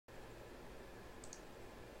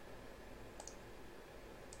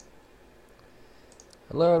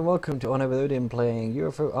Hello and welcome to On with Odin playing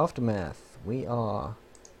UFO Aftermath. We are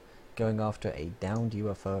going after a downed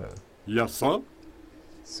UFO. Yes, sir.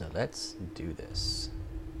 So let's do this.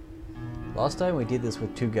 Last time we did this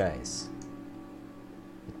with 2 guys.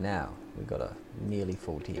 But now we've got a nearly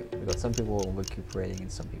full team. We've got some people recuperating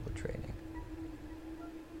and some people training.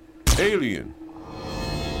 Alien.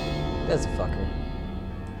 There's a fucker.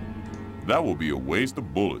 That will be a waste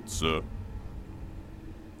of bullets, sir.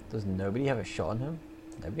 Does nobody have a shot on him?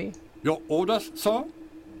 Nobody? Your orders, sir?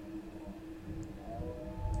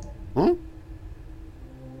 Huh?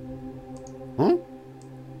 Huh?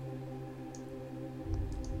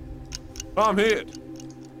 I'm hit.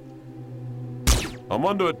 I'm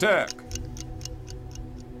under attack.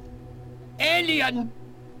 Alien!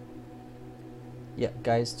 Yeah,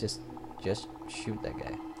 guys, just shoot that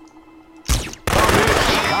guy.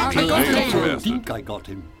 I'm hit. I think I got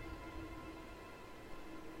him.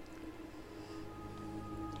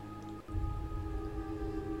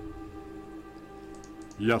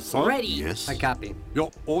 Yes, sir. Ready. Yes. I copy.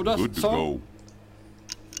 Your orders, Good to sir? go.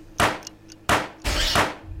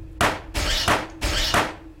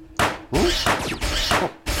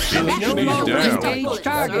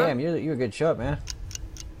 God damn, you're a good shot, man.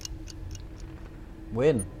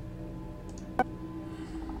 Win.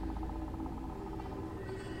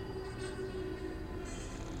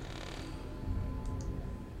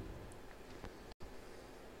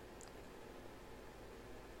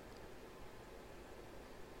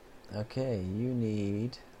 Okay, you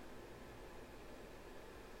need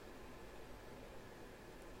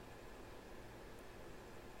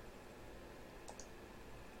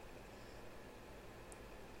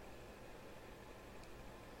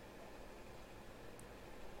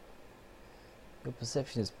your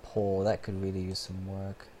perception is poor. That could really use some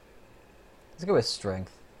work. Let's go with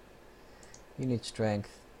strength. You need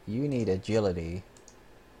strength. You need agility.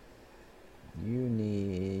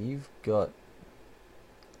 You've got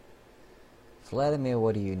Vladimir,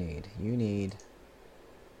 what do you need? You need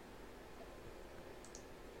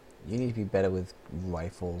to be better with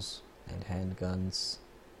rifles and handguns.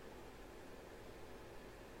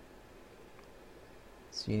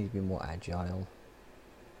 So you need to be more agile.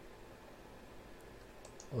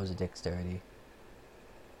 Or is it dexterity?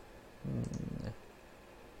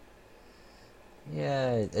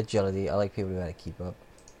 Yeah, agility. I like people who know how to keep up.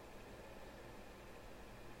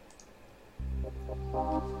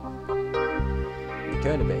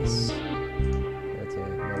 Return to base.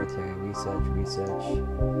 Military, research.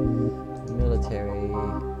 Military.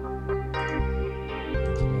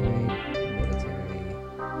 Engineering, military.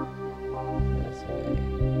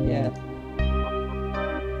 Yeah.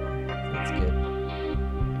 That's good.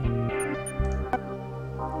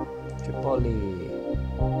 Tripoli.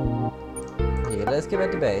 Okay, let's get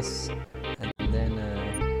back to base. And then,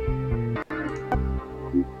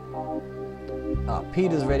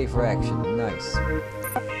 Peter's ready for action. Nice.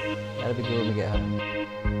 That'll be good when we get home.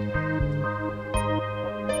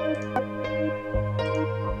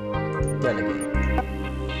 Delegate.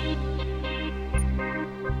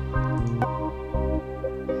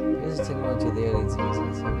 Here's the technology the aliens use.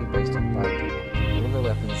 It's heavily based on biotechnology. All their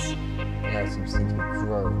weapons have some seem to be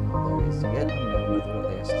grown, although it's yet unknown whether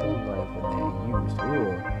they are still alive when they are used.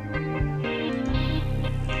 Ooh.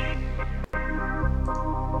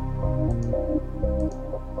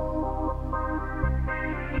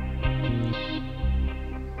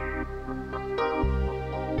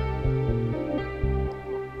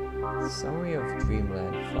 Summary of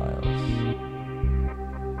Dreamland files.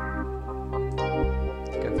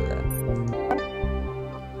 Let's go for that.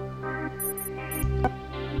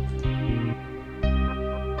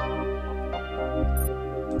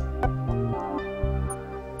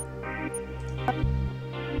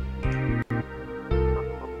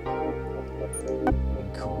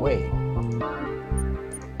 Kuwait.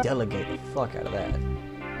 Delegate the fuck out of that.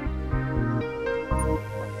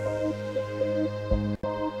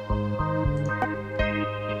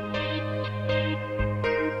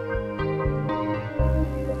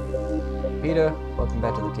 Peter, welcome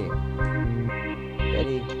back to the team.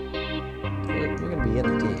 Betty, you're gonna be in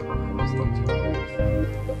the team. I just think you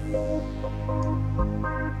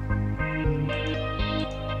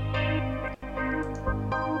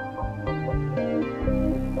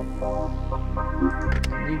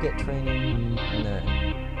Can you get training? No.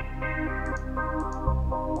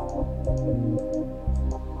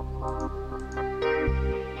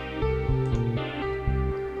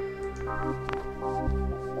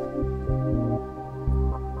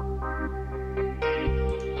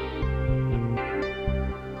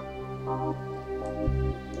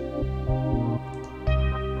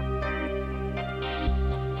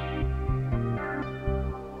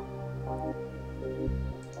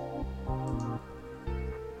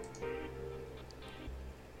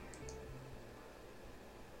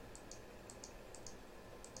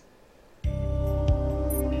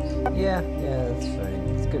 Yeah, that's fine.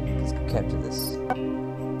 It's good. Let's go capture this.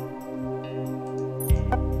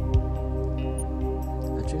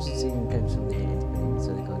 I choose to see you comes from the aliens,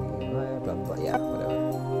 so they can't get you right, blah blah blah. Yeah, whatever.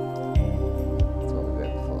 That's what we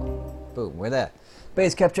read before. Boom, we're there.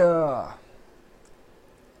 Base capture!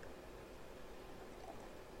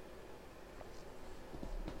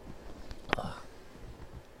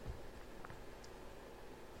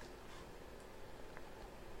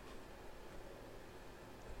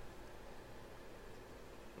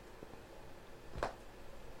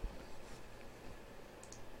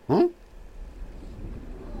 Hmm?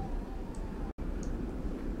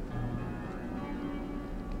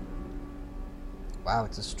 Wow,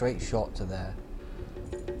 it's a straight shot to there.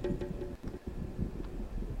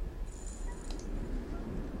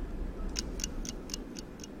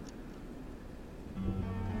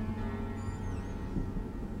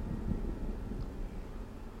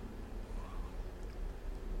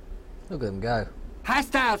 Look at them go.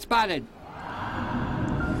 Hostile spotted.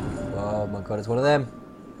 Oh my god, it's one of them.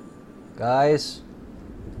 Guys,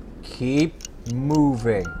 keep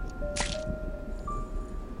moving.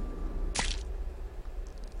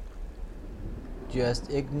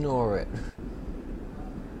 Just ignore it.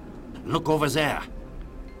 Look over there.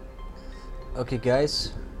 Okay,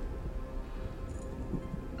 guys.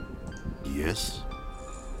 Yes?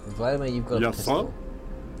 Vladimir, you've got a Yes, pistol. sir?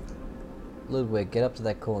 Ludwig, get up to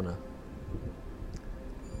that corner.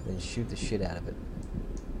 Then shoot the shit out of it.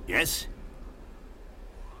 Yes?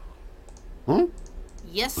 Hmm?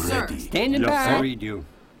 Yes, sir. Ready. Standing Yes, by. sir? I read you.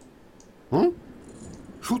 Hmm?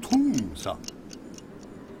 Shoot whom, sir?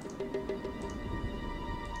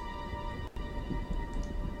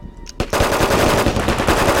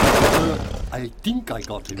 I think I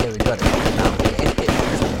got him. Okay, we got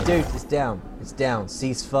it. Dude, it's down. It's down.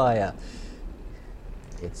 Cease fire.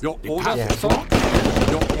 It's Your order, down. sir?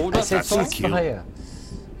 Your order, I said sir? cease fire.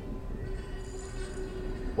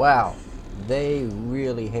 Wow. They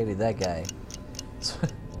really hated that guy.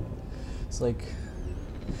 It's like,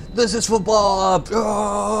 this is for Bob!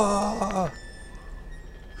 Ah!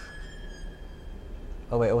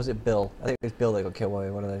 Oh wait, or was it Bill? I think it was Bill that got killed by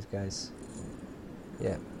one of those guys.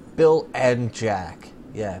 Yeah. Bill and Jack.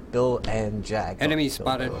 Yeah, Bill and Jack. got Enemy killed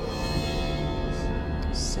spotted.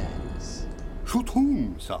 by- Sadness. Shoot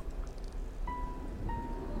whom, sir?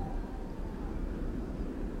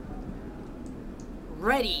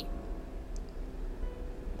 Ready.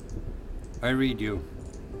 I read you.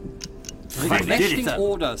 I did it, Requesting sir.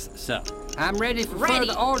 orders, sir. I'm ready for Ready.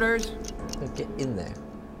 further orders. Now get in there.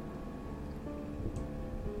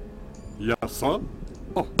 Yes, sir?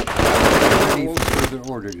 Oh, I'm ready for further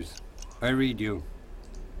orders. I read you.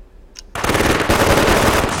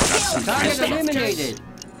 Target eliminated.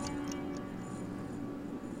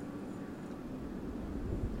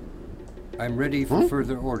 I'm ready for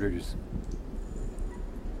further orders.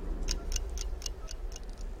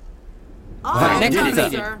 All Right, right, next sir.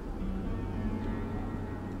 is-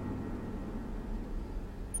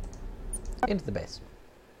 Into the base.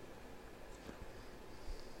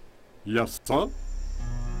 Yes, sir?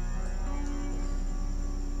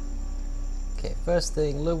 Okay, first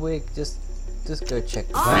thing, Ludwig, just go check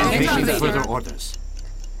the All base. right, Waiting sir. further orders.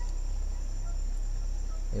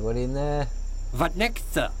 Anybody in there? What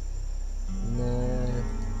next, sir? No.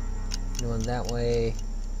 Anyone that way?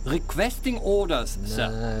 Requesting orders,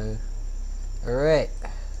 sir. No. Alright.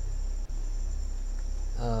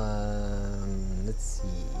 Let's see.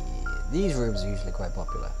 These rooms are usually quite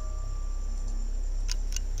popular.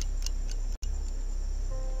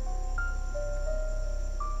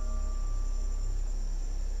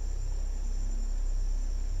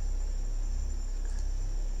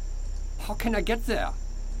 How can I get there?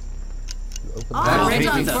 You open the All door. right,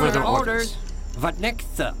 Waiting sir. further Further orders. orders. What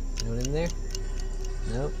next, sir? Anyone in there?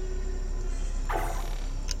 Nope.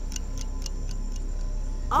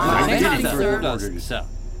 All right, Requesting sir. orders, sir.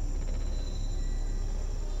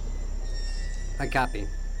 I copy.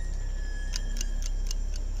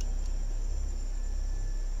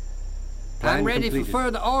 I'm ready for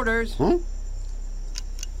further orders. Hmm?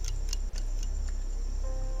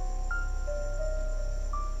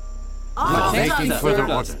 All right, Waiting sir. further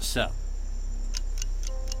orders. sir.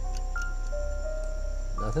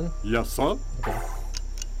 Nothing? Yes, sir? Okay.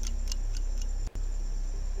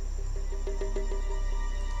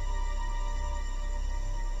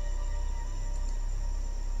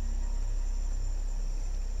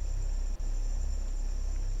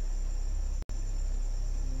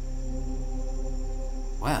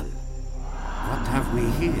 Well, what have we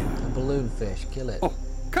here? A balloon fish, kill it. Oh,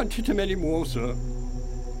 can't hit him anymore, sir.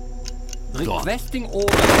 Requesting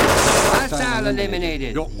orders. Hostile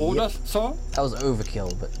eliminated. Your Yep. orders, sir? That was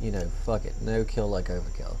overkill, but you know, fuck it. No kill like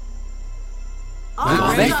overkill.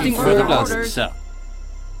 Requesting orders, sir.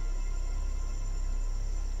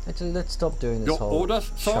 Actually, let's stop doing this Your whole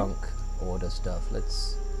orders, sir? chunk order stuff.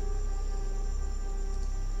 Let's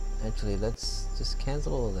just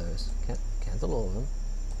cancel all of those. Cancel all of them.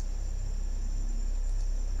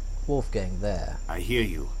 Wolfgang there. I hear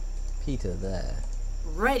you. Peter there.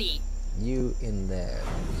 Ready. You in there.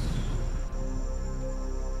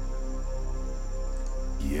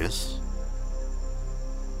 Yes?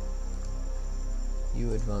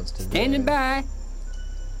 You advance to Standing there. by.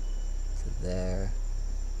 To there.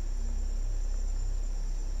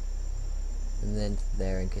 And then to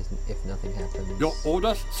there in case if nothing happens. Your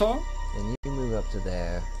orders, sir? And you move up to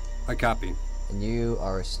there. I copy. And you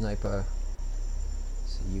are a sniper.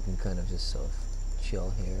 So you can kind of just sort of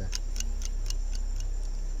chill here.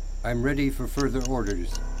 I'm ready for further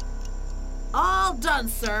orders. All done,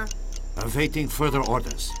 sir. Awaiting further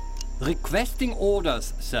orders. Requesting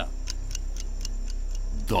orders, sir.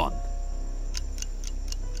 Done.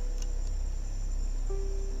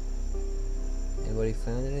 Anybody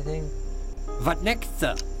found anything? What next,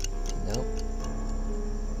 sir? No.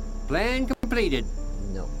 Plan completed.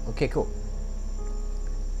 No. Okay, cool.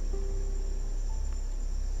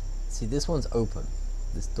 See, this one's open.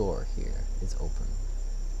 This door here is open.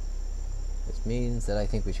 Which means that I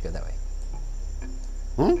think we should go that way.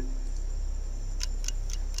 Hmm?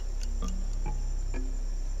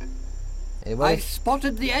 Anybody? I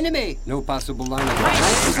spotted the enemy. No possible line of attack.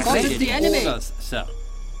 I spotted the enemy. Orders, sir.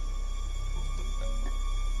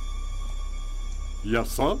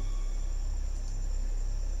 Yes, sir.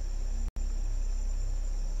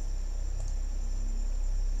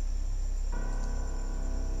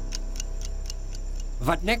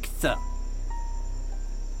 What next, sir?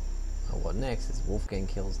 Oh, what next is Wolfgang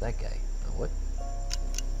kills that guy. Oh, what?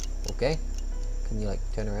 Okay. Can you, like,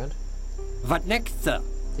 turn around? What next, sir?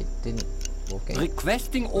 Didn't Wolfgang?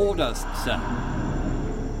 Requesting orders, sir.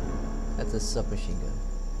 That's a submachine gun.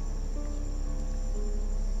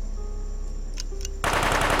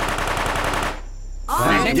 All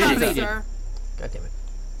Plan done, completed. sir. God damn it.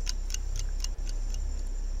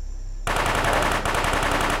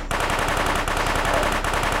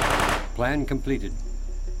 Plan completed.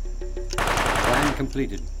 Plan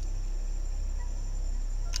completed.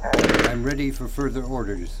 I'm ready for further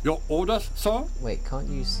orders. Your orders, sir? Wait, can't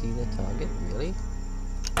you see the target? Really?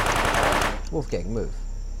 Wolfgang, move.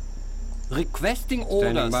 Requesting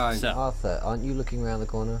Standing orders, by. sir. Arthur, aren't you looking around the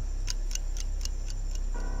corner?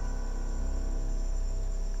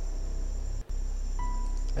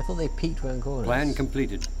 I thought they peeked around corners. Plan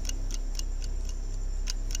completed.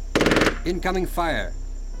 Incoming fire.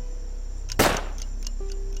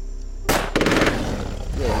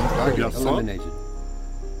 Yeah, Target Yes, sir. eliminated.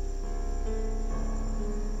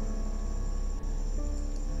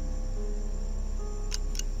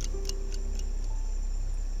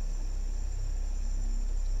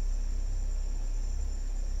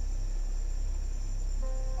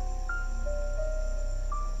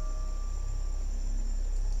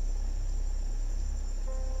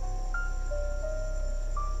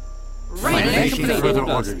 Ready. Awaiting Completed further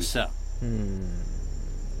orders, orders. sir.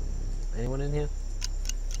 Anyone in here?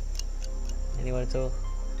 Anyone at all?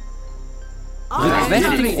 All done,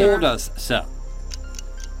 Requesting sir. orders, sir.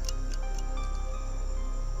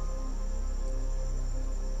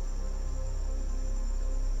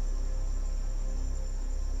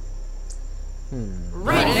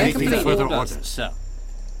 Ready. Awaiting Complete further orders, orders. sir.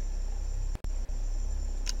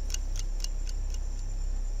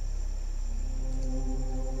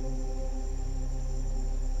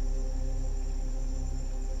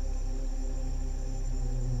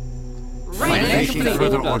 Ready. Awaiting Complete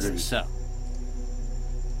further orders, orders. sir.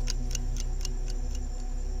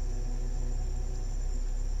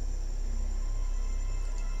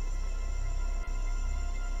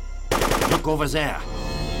 Look over there.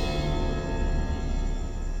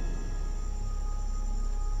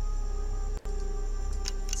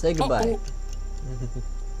 Say goodbye.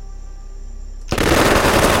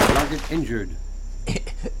 Target injured.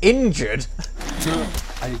 Injured?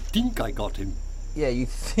 I think I got him. Yeah, you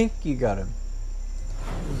think you got him.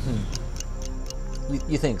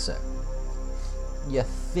 You think so? You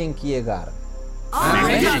think you got him? All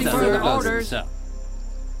Ready done, for sir. further Orders. sir.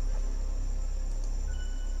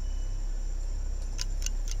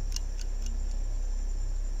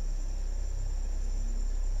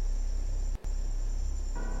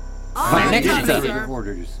 All Ready done, for sir.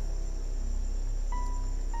 Orders.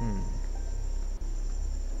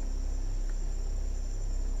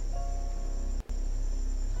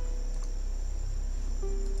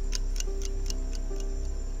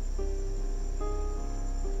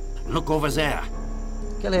 Look over there.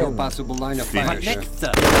 Kill No him. possible line of fire, What sir. next?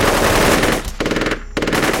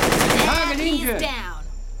 Target He's injured. down.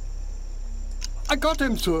 I got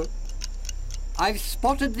him, sir. I've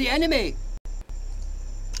spotted the enemy.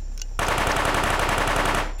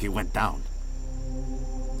 He went down.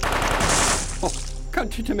 Oh,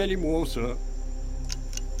 can't hit him anymore, sir.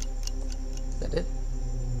 Is that it?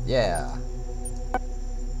 Yeah.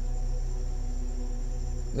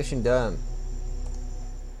 Mission done.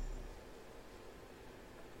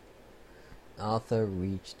 Arthur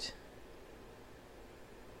reached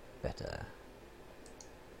better.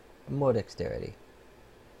 More dexterity.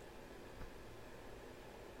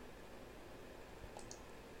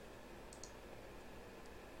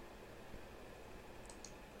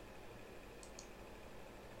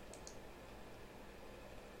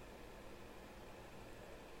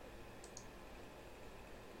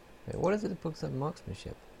 Wait, what is it that books up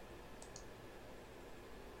marksmanship?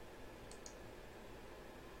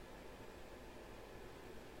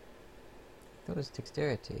 I thought it was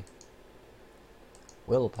dexterity.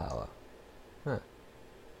 Willpower. Huh.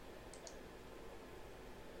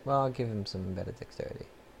 Well, I'll give him some better dexterity.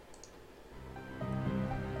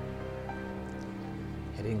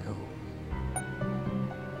 Heading home.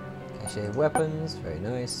 Cache of weapons, very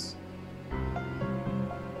nice.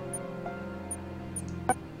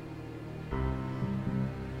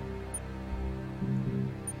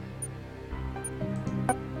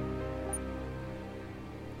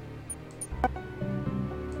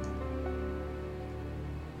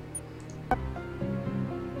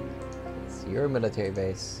 You're a military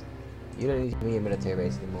base. You don't need to be a military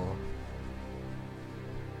base anymore.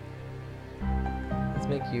 Let's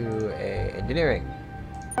make you a engineering.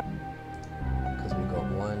 Because we got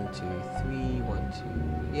 1, 2, 3,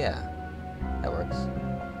 1, 2. Yeah, that works.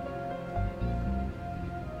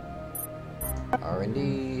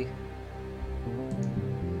 R&D.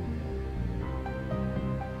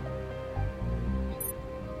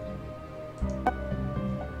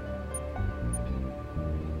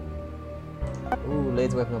 Ooh,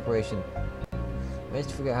 laser weapon operation. Managed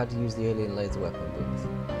to figure out how to use the alien laser weapon booth.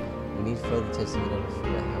 We need further testing in order to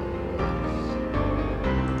figure out how it works.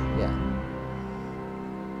 Yeah.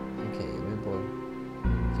 Okay, remember.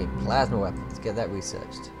 Okay, plasma weapon. Let's get that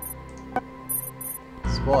researched.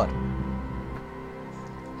 Squad.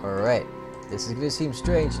 Alright. This is gonna seem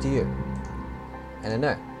strange to you. And I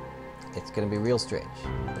know. It's gonna be real strange.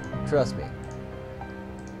 But trust me.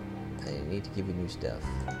 I need to give you new stuff.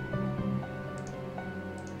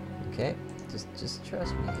 Okay, just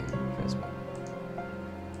trust me here. Trust me.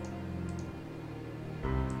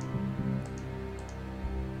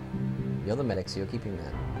 You're the medic, so you're keeping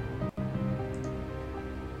that.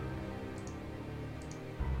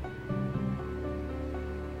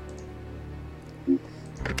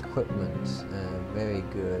 Equipment, very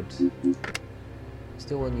good.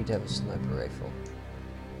 Still want you to have a sniper rifle.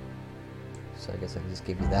 So I guess I can just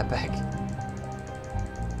give you that back.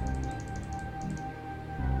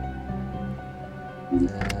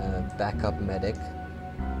 Backup medic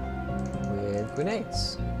with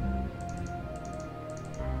grenades.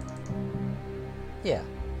 Yeah,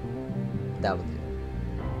 that'll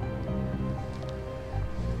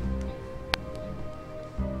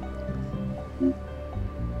do.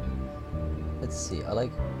 Let's see, I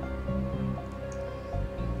like...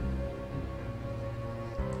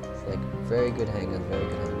 It's like very good handguns, very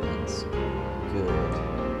good handguns. Good.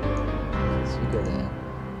 So you go there.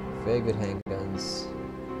 Very good handguns.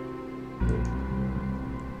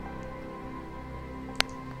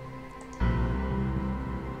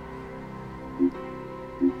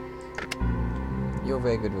 You're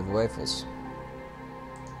very good with rifles.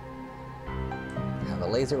 Have a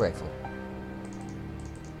laser rifle.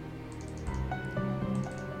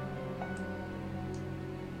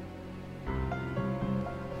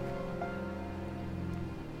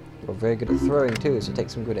 You're very good at throwing too, so take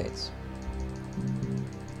some grenades.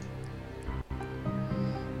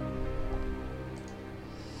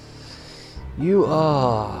 You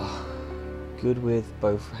are good with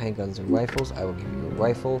both handguns and rifles. I will give you a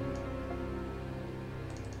rifle.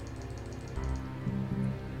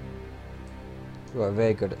 You are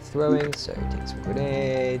very good at throwing, so take some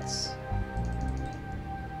grenades.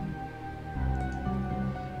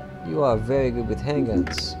 You are very good with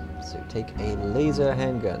handguns, so take a laser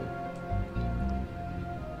handgun.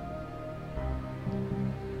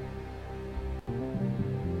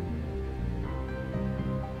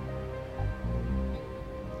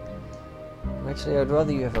 Actually, I'd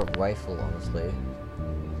rather you have a rifle, honestly.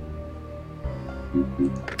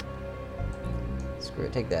 Screw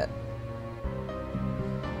it, take that.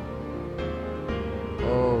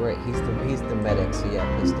 Alright. right, he's the medic, so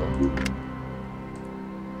yeah, pistol.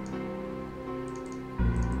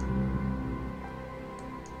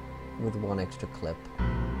 With one extra clip.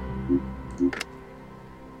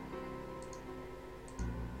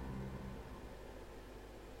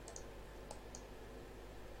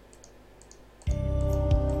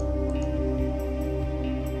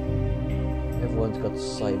 Everyone's got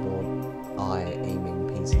cyborg eye aiming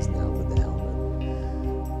pieces now with the helmet.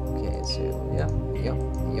 Okay, so yep.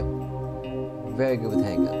 Very good with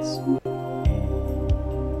handguns.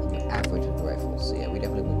 And you're average with the rifles, so yeah, we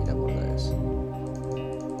definitely need to have one of those.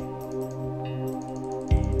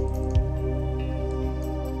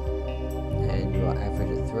 And you are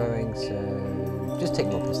average at throwing, so just take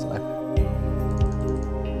more pistol out.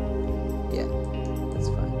 Yeah, that's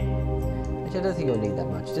fine. Actually, I don't think you'll need that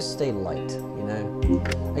much. Just stay light, you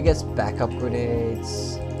know? I guess backup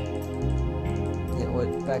grenades. You know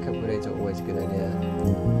what? Backup grenades are always a good idea.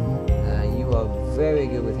 You are very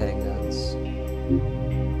good with handguns.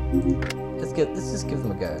 Let's just give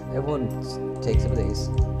them a go. Everyone take some of these.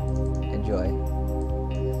 Enjoy.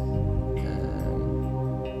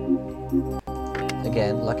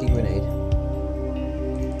 Again, lucky grenade.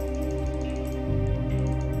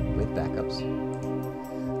 With backups.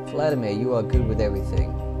 Vladimir, you are good with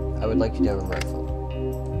everything. I would like you to have a rifle.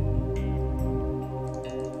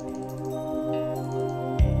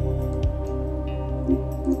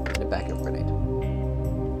 And a backup grenade.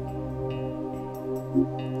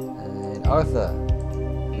 And Arthur,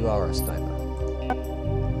 you are a sniper.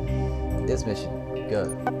 This mission, go.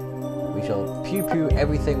 We shall pew pew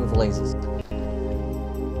everything with lasers.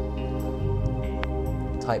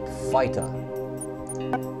 Type fighter.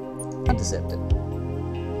 Intercept it.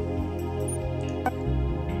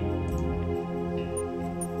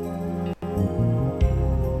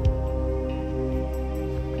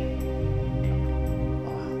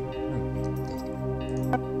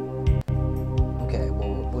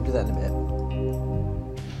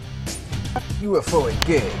 UFO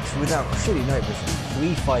engaged without shitty night vision.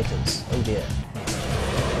 3 fighters. Oh dear.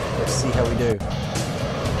 Let's see how we do.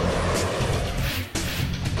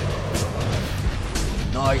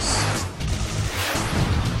 Nice.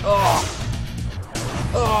 Oh.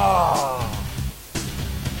 Oh.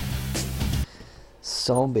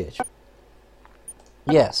 Son bitch.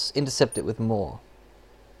 Yes, intercept it with more.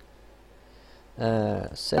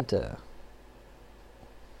 Center.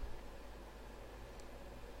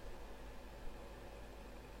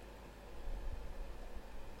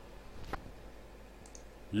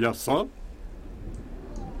 Yes, sir.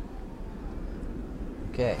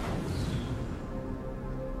 Okay.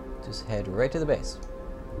 Just head right to the base.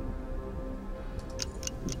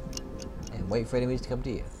 And wait for enemies to come to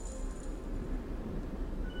you.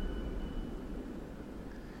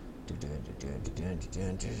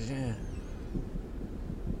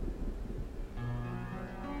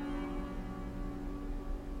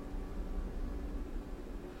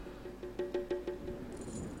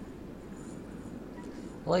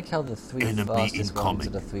 I like how the 3 Enemy fastest ones incoming.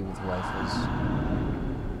 are the 3 with rifles.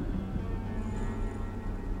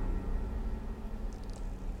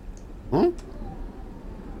 Hmm?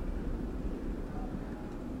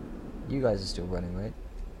 You guys are still running, right?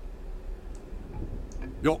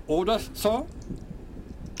 Your orders, sir? What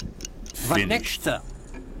Finished. next, sir?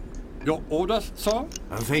 Your orders, sir?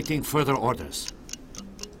 Awaiting further orders.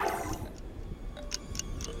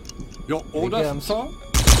 Your orders, comes. sir?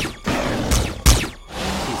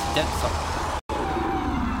 He's dead, sir.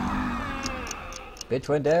 Bitch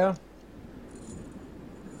went down.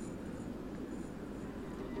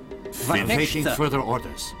 What next, Awaiting sir? further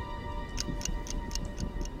orders.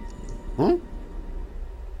 Hmm?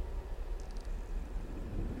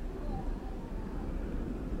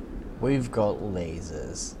 We've got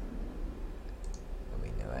lasers. And we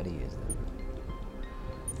know how to use them.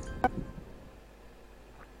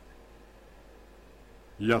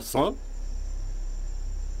 Yes, sir.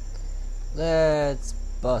 Let's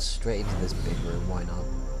bust straight into this big room, why not?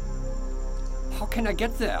 How can I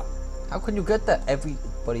get there? How can you get that?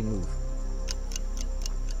 Everybody move.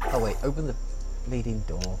 Oh wait, open the bleeding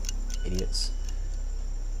door, idiots.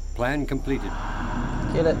 Plan completed.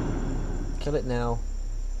 Kill it. Kill it now.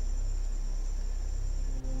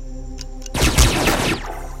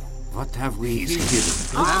 What have we here?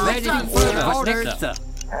 I'm ready to order. What next, sir?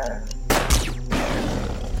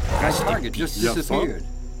 Guy's target just Yes, sir. disappeared.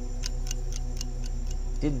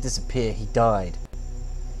 Didn't disappear, he died.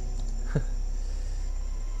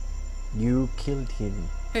 You killed him.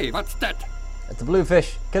 Hey, what's that? That's a blue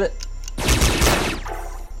fish. Kill it.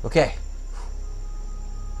 Okay.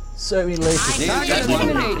 So many lasers. Target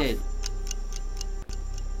eliminated.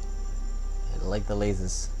 like the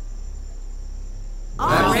lasers.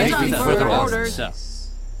 Awaiting Awaiting further further orders. orders, sir.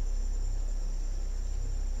 Nice.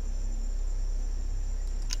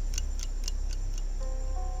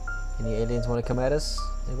 Any aliens want to come at us?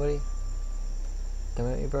 Anybody? Come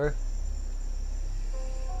at me, bro.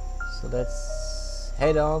 So let's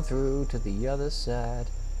head on through to the other side.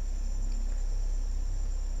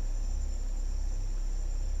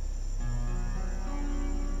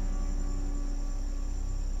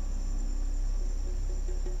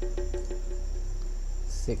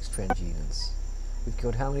 Six trench units. We've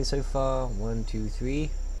killed how many so far? 1, 2, 3.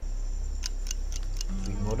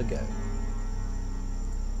 3 more to go.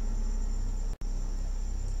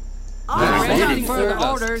 Awaiting further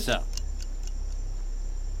orders, orders. sir.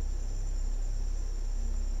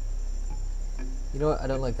 You know what? I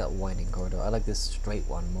don't like that winding corridor. I like this straight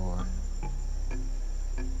one more.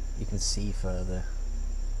 You can see further.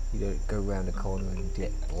 You don't go around a corner and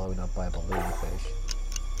get blown up by a balloon fish.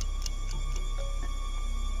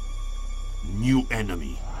 New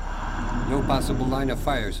enemy. No possible line of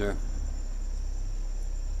fire, sir.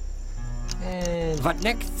 And What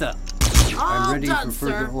next, sir? I'm All ready done, for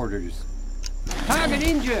further sir. orders. Target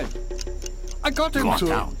injured. I got him, Got sir.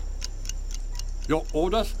 down. Your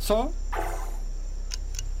orders, sir?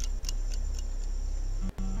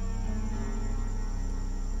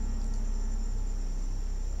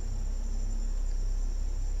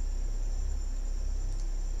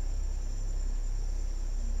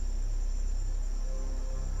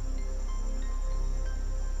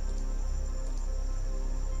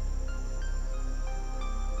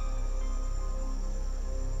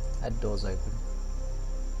 that door's open.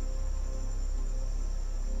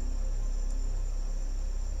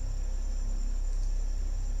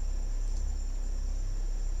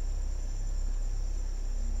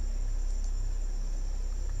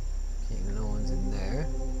 Okay, no one's in there.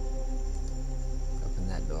 Open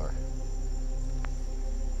that door.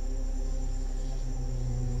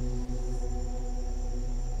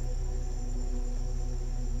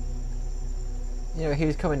 You know, he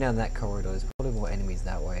was coming down that corridor. There's probably more enemies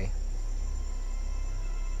that way.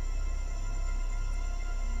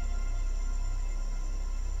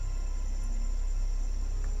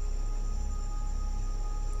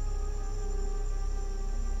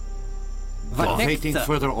 What next, Awaiting sir?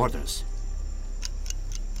 further orders.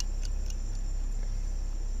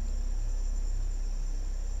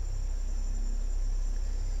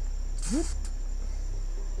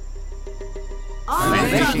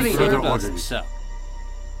 Awaiting Awaiting further orders. sir.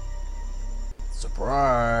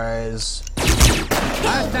 Surprise!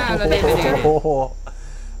 Hostile eliminated.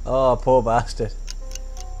 Oh, poor bastard.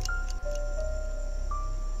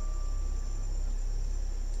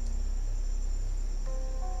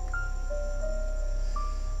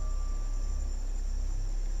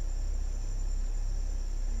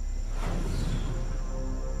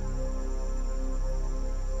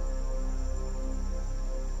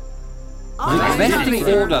 Awaiting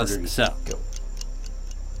further orders, orders. sir. Go.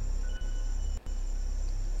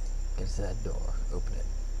 Get to that door. Open it.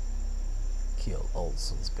 Kill all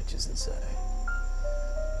sons bitches inside.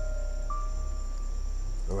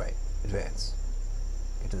 Alright, advance.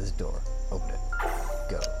 Get to this door. Open it.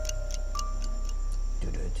 Go.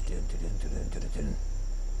 Dun-dun-dun-dun-dun-dun-dun-dun.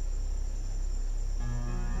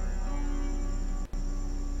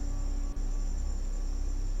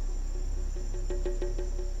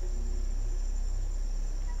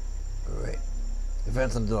 Alright.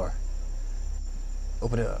 Advance on the door.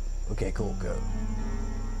 Open it up. Okay, cool, go.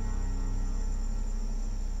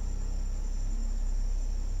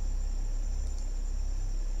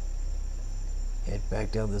 Head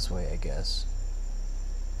back down this way, I guess.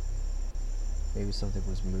 Maybe something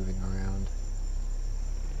was moving around.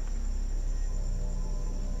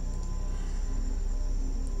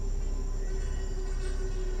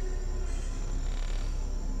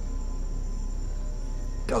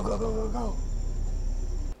 Go, go, go, go, go!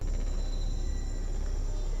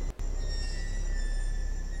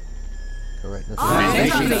 Alright, that's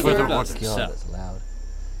Awaiting loud. further God, orders, sir. that's loud.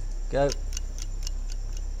 Go.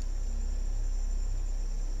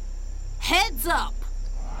 Heads up.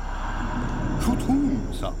 Shoot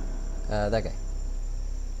whom, sir? That guy.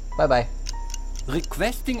 Bye-bye.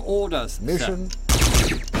 Requesting orders, sir. Mission.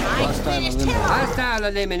 I finished him off. Hostile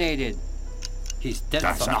eliminated. He's dead,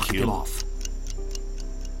 That's sir. knocked him off.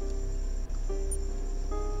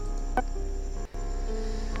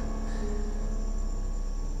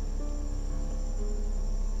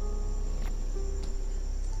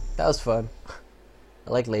 That was fun.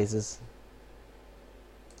 I like lasers.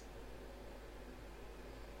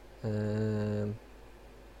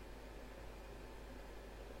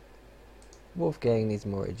 Wolfgang needs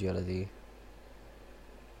more agility.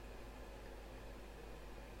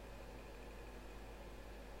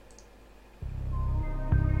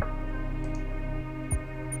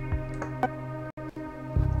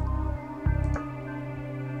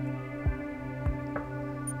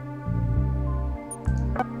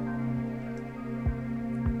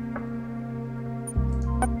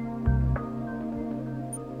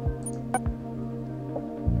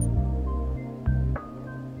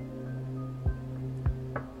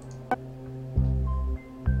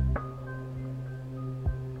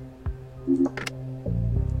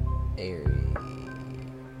 Airy.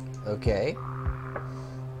 Okay.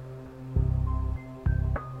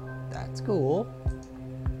 That's cool.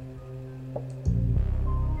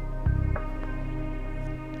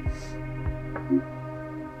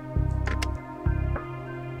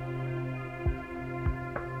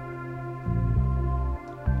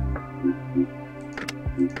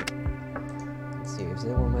 Let's see, has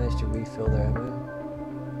anyone managed to refill their ammo?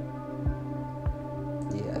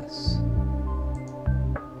 Yes.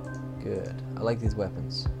 Good. I like these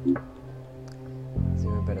weapons. Is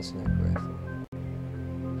there a better sniper rifle?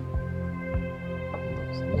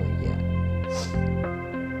 Not yet.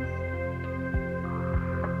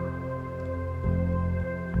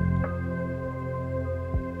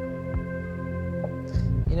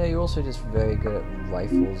 You know, you're also just very good at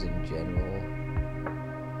rifles in general.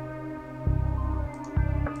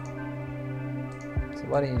 So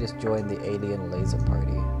why don't you just join the alien laser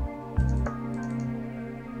party?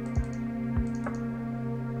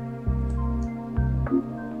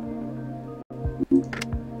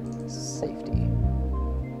 Safety.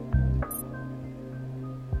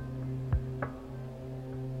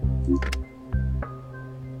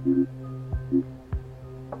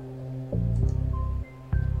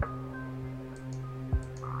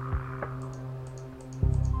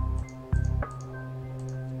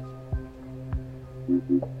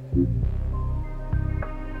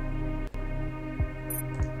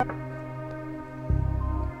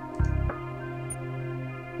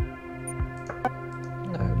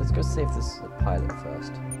 No, let's go save this pilot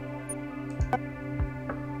first.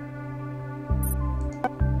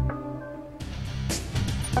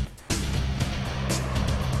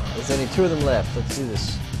 There's only 2 of them left. Let's do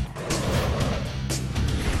this.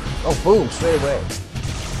 Oh, boom! Straight away.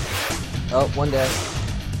 Oh, one down.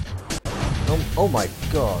 Oh my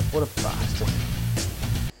god! What a bastard!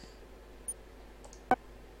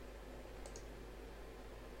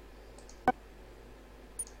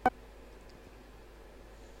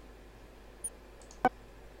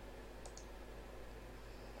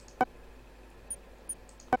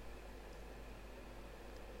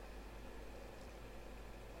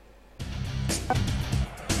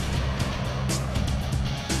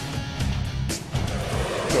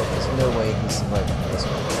 Yeah, there's no way he can survive on this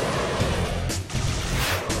one.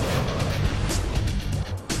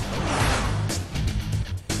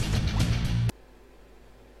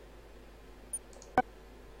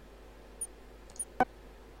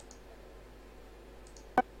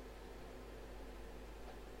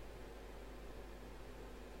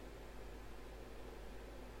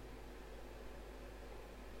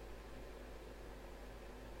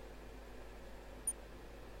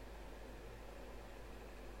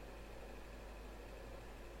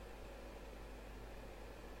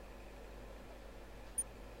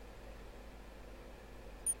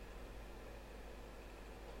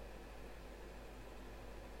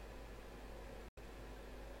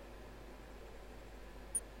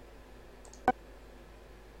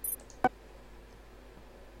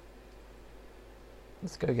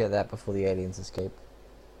 Let's go get that before the aliens escape.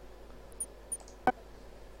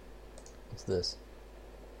 What's this?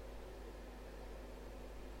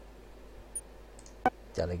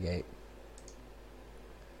 Delegate.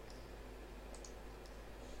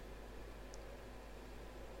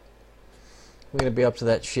 We're gonna be up to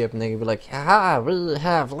that ship and they're gonna be like, haha, we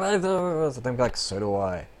have lasers! And they're gonna be like, so do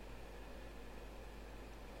I.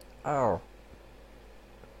 Oh.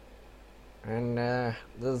 And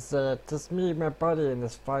there's just me and my buddy in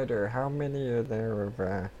this fighter. How many are there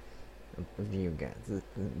of you guys?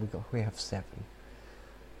 We have 7.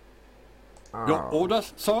 Your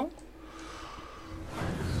orders, sir?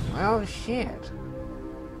 Well, shit.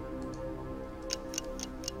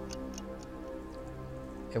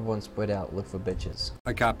 Everyone spread out, look for bitches.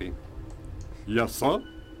 I copy. Yes, sir.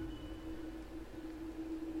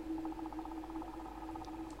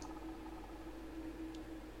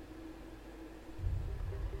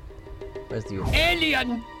 Where's the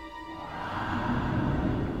Alien!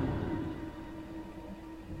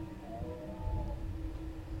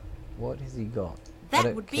 What has he got? That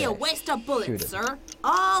don't would be care. a waste of Shoot bullets, him. sir.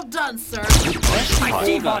 All done, sir. I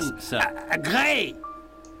see one, sir. Agree.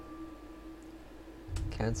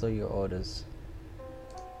 Cancel your orders.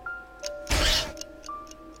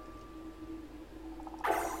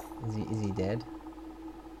 Is he dead?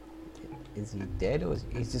 Is he dead or is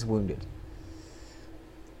he's just wounded?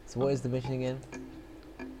 So what is the mission again?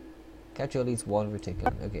 Capture at least one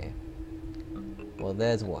reticulum. Okay. Well,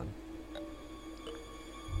 there's one.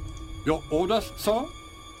 Your orders, sir?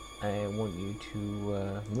 I want you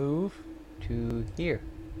to move to here.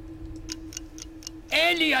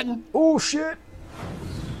 Alien! Oh shit!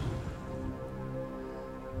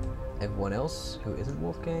 Everyone else who isn't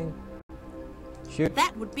Wolfgang, shoot.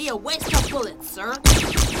 That would be a waste of bullets, sir.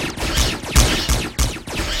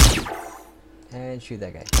 And shoot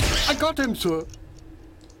that guy. I got him, sir.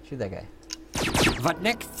 Shoot that guy. What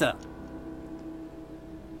next, sir?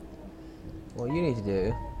 What you need to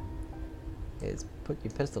do is put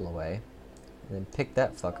your pistol away and then pick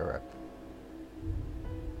that fucker up.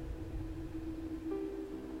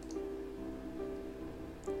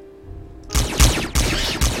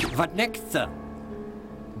 What next, sir?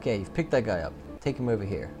 Okay, you've picked that guy up. Take him over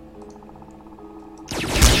here.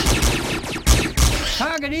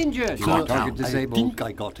 Target injured. Sir, target I disabled. think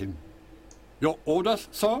I got him. Your orders,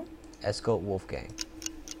 sir? Escort Wolfgang.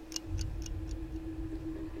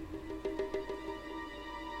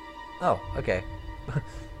 Oh, okay.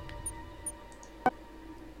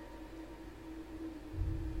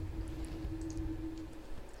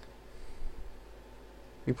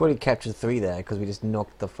 We probably captured 3 there because we just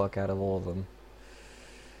knocked the fuck out of all of them.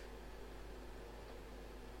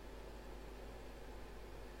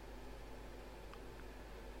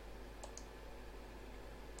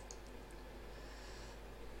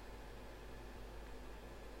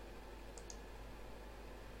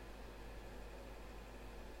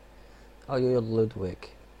 Oh, you're Ludwig.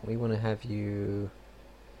 We want to have you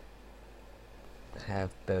have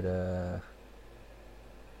better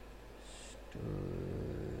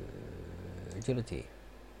agility.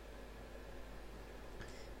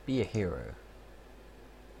 Be a hero.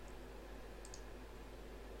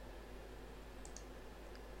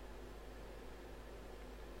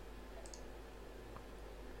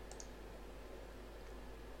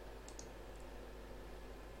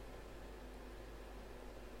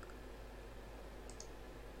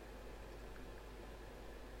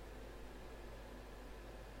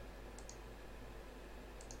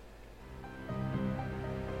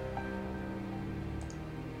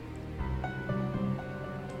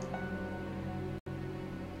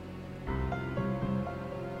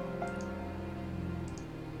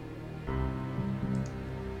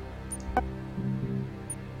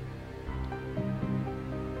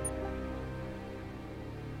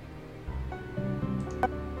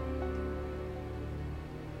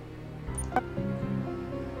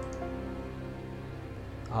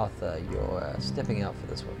 Arthur, you're stepping out for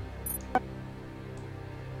this one.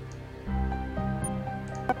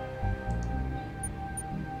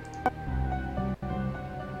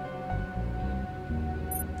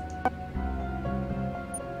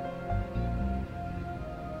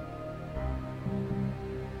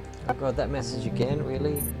 Oh god, that message again,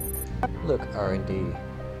 really? Look, R&D.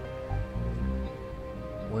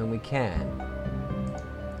 When we can,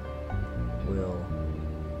 we'll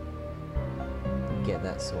get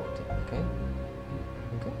that sorted, okay?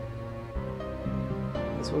 Okay?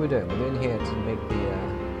 That's what we're doing. We're doing here to make the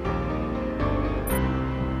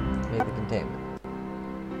containment.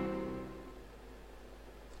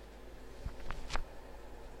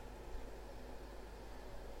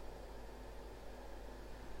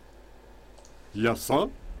 Yes, sir?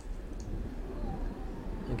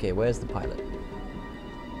 Okay, where's the pilot?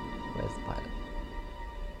 Where's the pilot?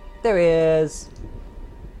 There he is!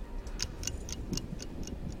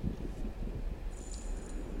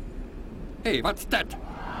 Hey, what's that?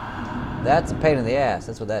 That's a pain in the ass,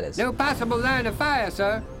 that's what that is. No possible line of fire,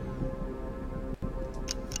 sir.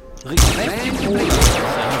 Kill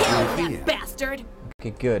that bastard!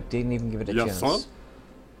 Okay, good. Didn't even give it a Yes, chance. sir?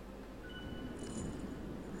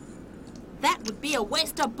 That would be a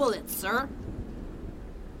waste of bullets, sir.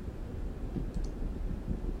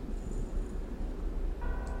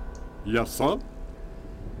 Yes, sir?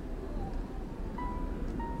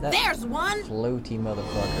 That There's one! floaty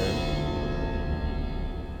motherfucker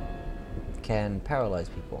can paralyze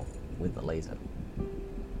people with the laser.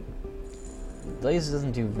 The laser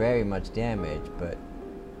doesn't do very much damage, but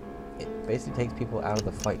it basically takes people out of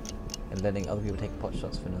the fight and letting other people take pot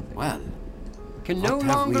shots for nothing. Well, Can What no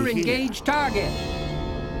have longer we here? engage target.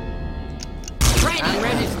 Ready! I'm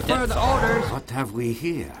ready for further orders. what have we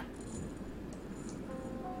here?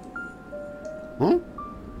 Huh?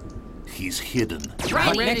 He's hidden.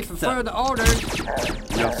 I'm ready for further orders.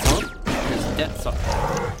 Yes, sir. Yes, that's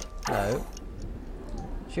sir. No.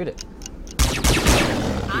 Shoot it.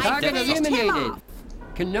 Target finished him eliminated. off.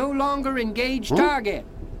 Can no longer engage target.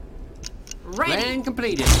 Ready. Plan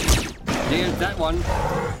completed. There's that one.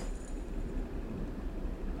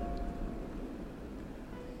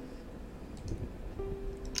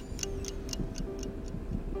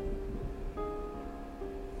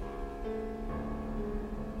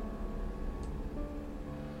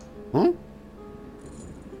 Huh?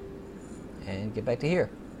 And get back to here.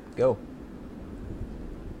 Go.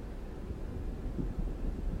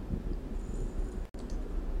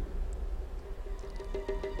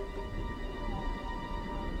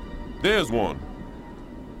 There's one.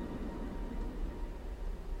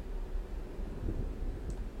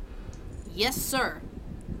 Yes, sir.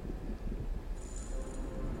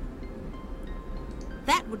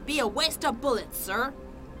 That would be a waste of bullets, sir.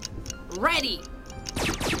 Ready.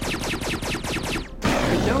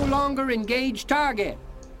 Can no longer engage target.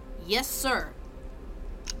 Yes, sir.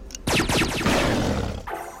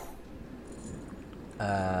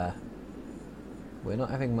 We're not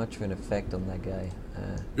having much of an effect on that guy.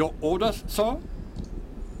 Your orders, sir?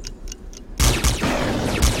 I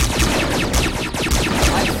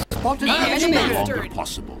spotted the Manage enemy. No bastard. longer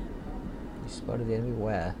possible. You spotted the enemy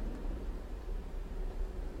where?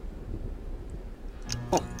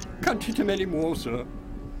 Oh, can't hit him anymore, sir.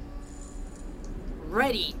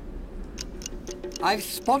 Ready. I've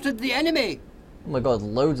spotted the enemy. Oh my god,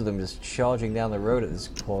 loads of them just charging down the road at this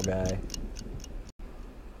poor guy.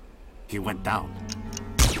 He went down.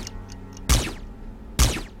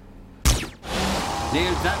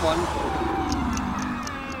 There's that one.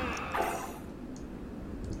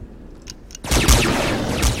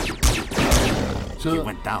 He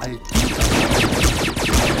went down. And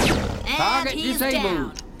Target he's disabled.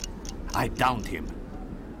 down. I downed him.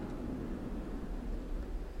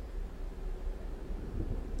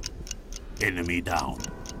 Enemy down.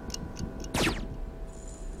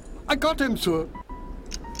 I got him, sir.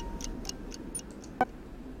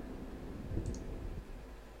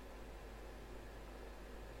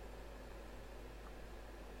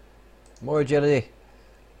 More agility.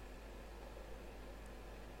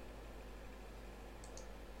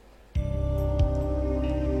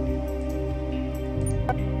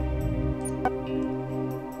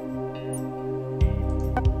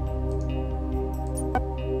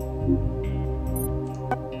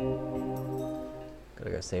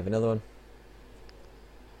 Gotta go save another one.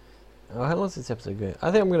 Oh, how long is this episode going?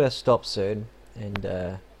 I think I'm gonna stop soon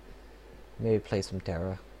and maybe play some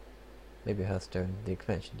Terra. Maybe Hearthstone. The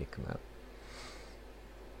expansion did come out.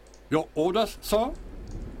 Your orders, sir?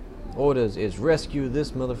 Orders is rescue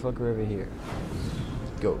this motherfucker over here.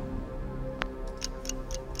 Go.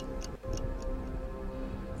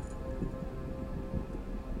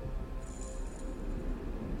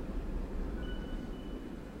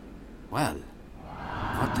 Well,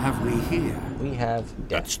 what have we here? We have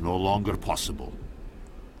death. That's no longer possible.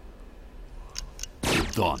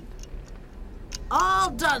 Done.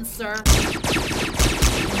 All done, sir.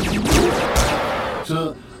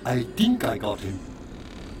 Sir, I think I got him.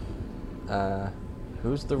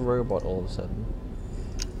 Who's the robot all of a sudden?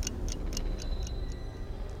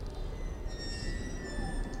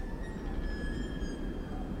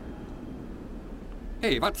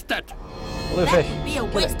 Hey, what's that? Blue That fish. would be a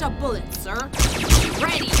waste of bullets, sir.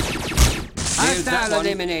 Ready. There's that one.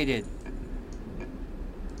 Eliminated.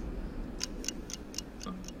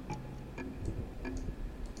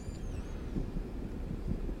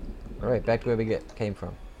 Alright, back to where we came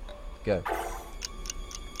from. Go.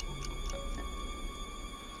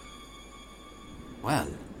 Well,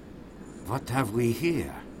 what have we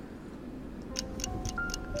here?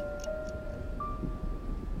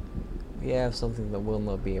 We have something that will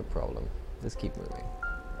not be a problem. Let's keep moving.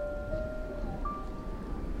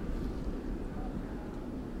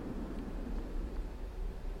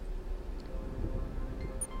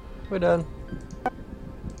 We're done.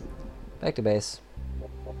 Back to base.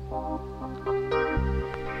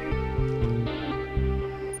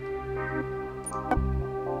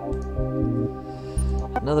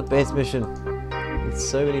 Another base mission. It's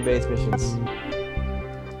so many base missions.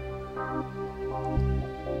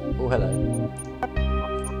 Oh, hello.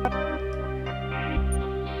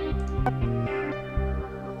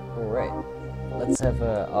 Alright. Let's have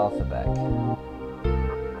Arthur back.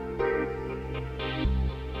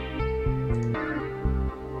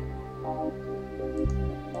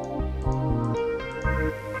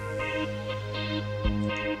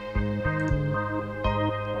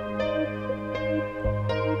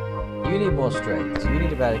 more strength. So you need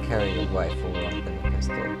to be able to carry a rifle rather than a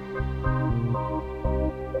pistol.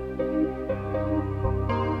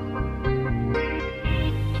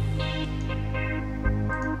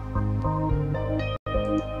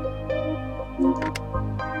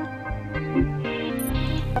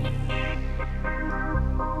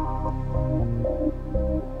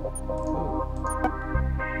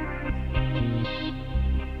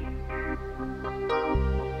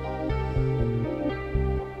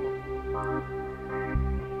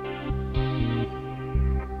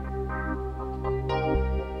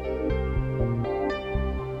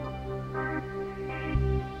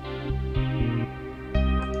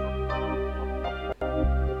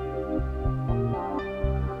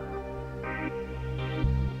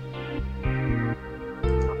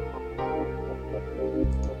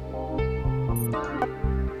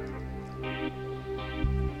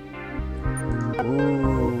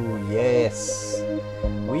 Ooh, yes!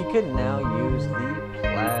 We can now use the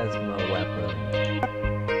plasma weapon.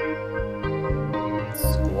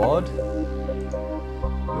 Squad?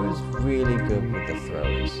 Who's really good with the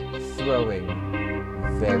throws? Throwing,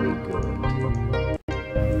 very good.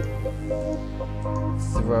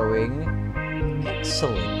 Throwing,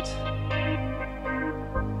 excellent.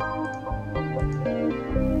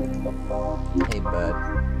 Hey, bud.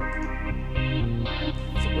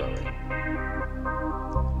 Throwing.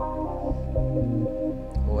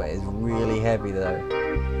 Oh, it is really heavy though.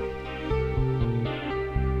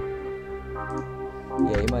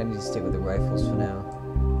 Yeah, you might need to stick with the rifles for now.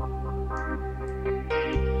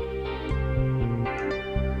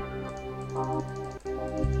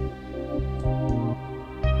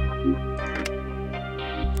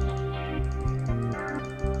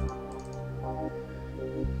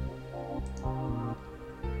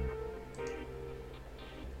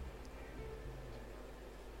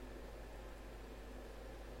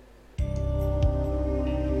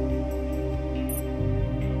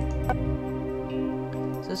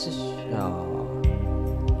 This is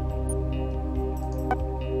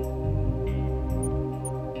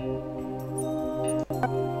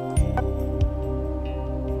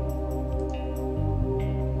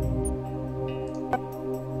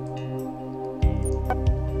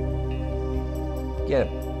get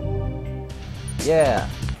him. Yeah.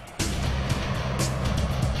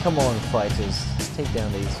 Come on, fighters. Take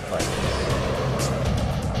down these fighters.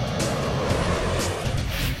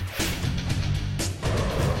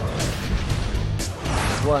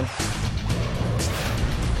 One.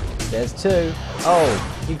 There's two.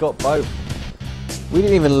 Oh, he got both. We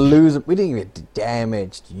didn't even lose it. We didn't even get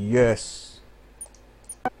damaged. Yes.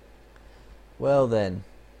 Well then.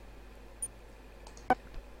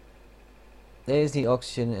 There's the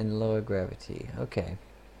oxygen and lower gravity. Okay.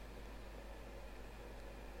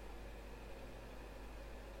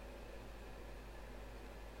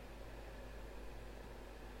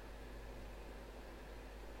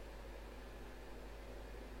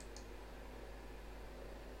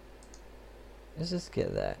 Let's just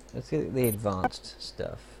get that. Let's get the advanced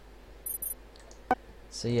stuff.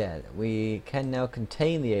 So yeah, we can now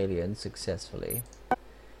contain the aliens successfully.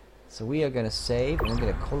 So we are going to save and we're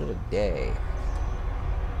going to call it a day.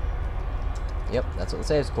 Yep, that's what the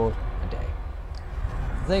save is called, a day.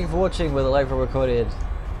 Thank you for watching with a live recorded.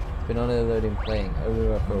 It's been on loading playing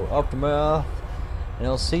UFO Optima, and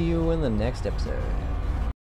I'll see you in the next episode.